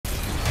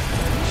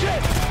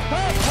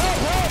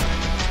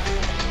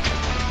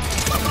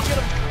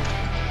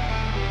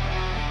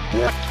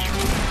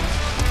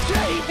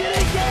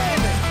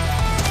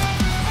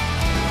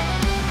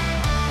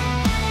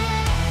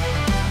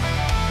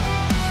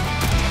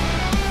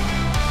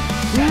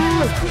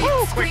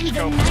Quick the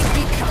scope. night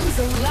becomes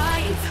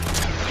alive.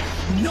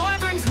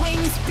 Noivern's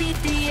wings beat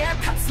the air,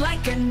 cuts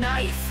like a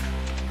knife.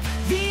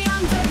 The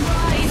undead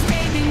rise,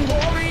 bathing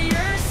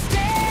warriors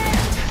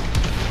stand.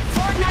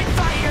 Fortnite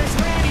fighters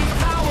ready,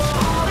 power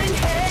all in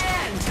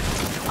hand.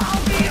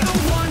 I'll be the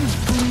one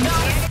who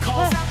knocks,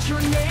 calls out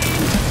your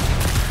name.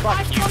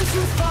 I've come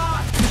too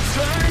far to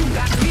turn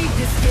back, leave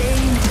this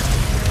game.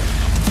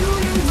 Do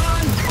you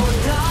run or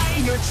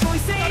die? Your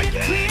choice ain't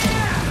clear.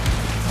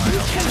 You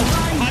can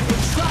run,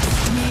 but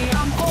trust me,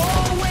 I'm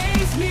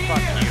always near.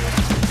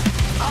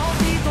 I'll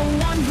be the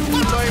one who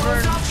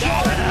knows out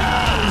your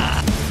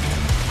name.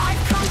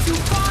 I've come too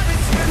far to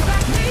turn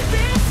back, leave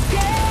this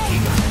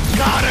game.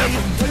 Got him!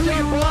 Do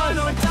you run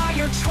or die?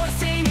 Your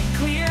choice ain't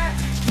clear.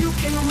 You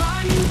can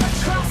run, but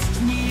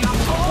trust me,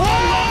 I'm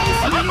always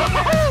near.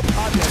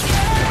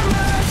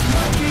 Terror's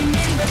lurking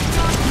in the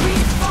dark, we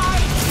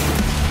fight.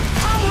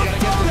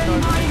 Powerful and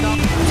mighty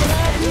in the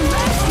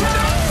endless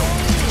night.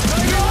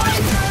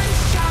 Noivern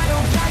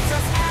shadow guides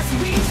us as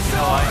we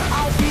soar.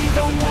 I'll be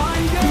the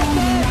one who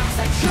knocks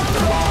at your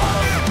door.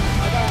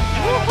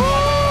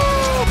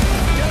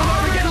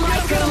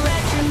 Like a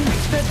legend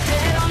with the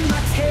dead on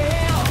my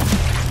tail.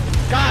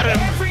 Got him!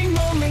 Every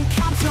moment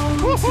counts on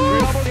to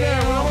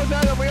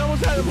fail. We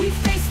almost had him. We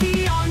face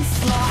the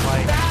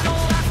onslaught,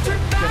 battle after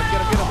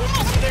battle.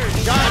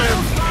 Got him!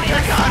 I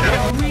got him!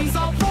 Memories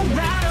of the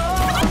battle.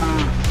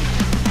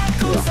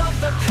 Echoes of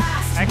the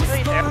past,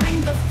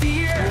 whispering the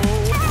fear.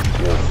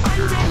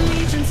 Undead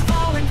legions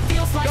falling,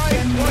 feels like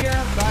they're near.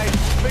 Nice.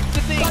 Fix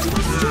the thing. But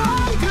we're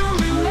stronger,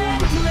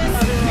 relentless,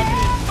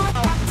 never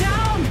back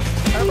down.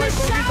 In the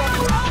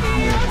shadow of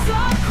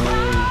the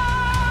crown.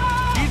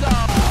 He's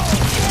up.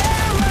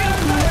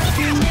 Terror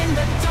lurking in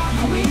the dark,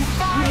 we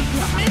fight.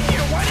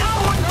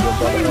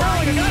 Powerful and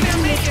mighty in the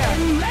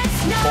endless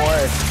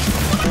night.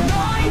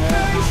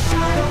 Noivern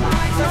shadow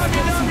guides us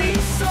as we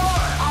soar.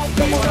 I'll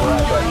be the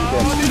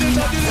one who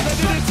knocks at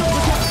your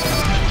door.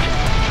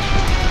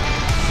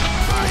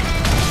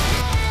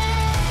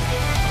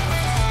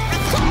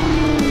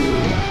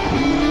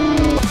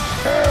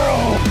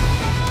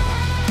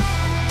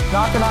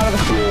 Knock him out of the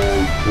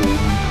field.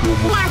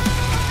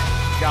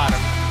 Got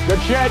him.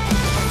 Good shit.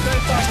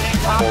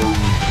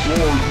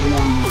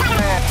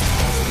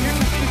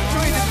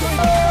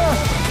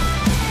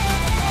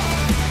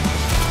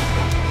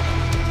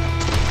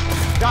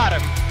 Got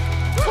him.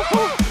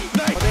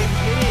 Nice. They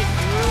hit it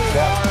really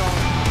hard on.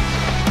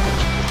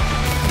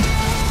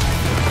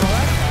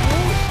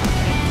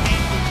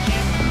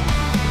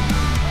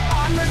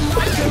 Armored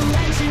like a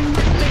legend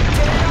with the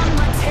dead on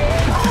my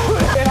tail.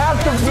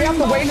 We have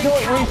to wait till it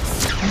reaches.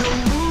 No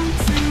room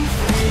to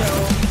fail.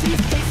 We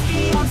face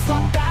the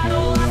onslaught,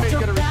 battle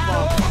after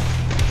battle.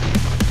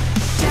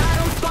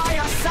 Shadows by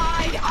our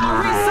side, our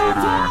resolve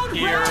won't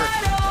Here.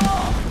 rattle.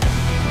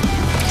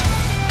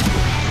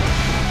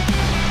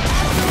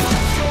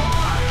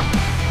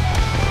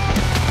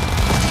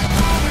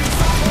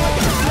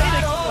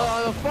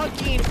 The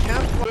fucking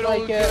campfire.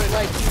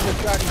 Like he's a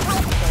truck.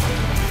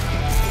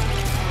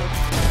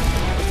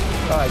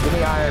 Alright, give me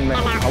Iron Man. I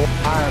want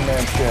Iron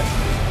Man shit.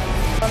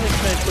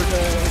 Punishment for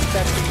the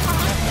infection.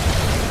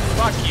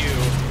 Fuck you.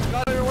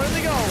 Where did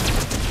they go?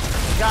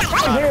 Got him.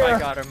 Here. I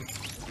got him.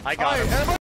 I got him. Alright,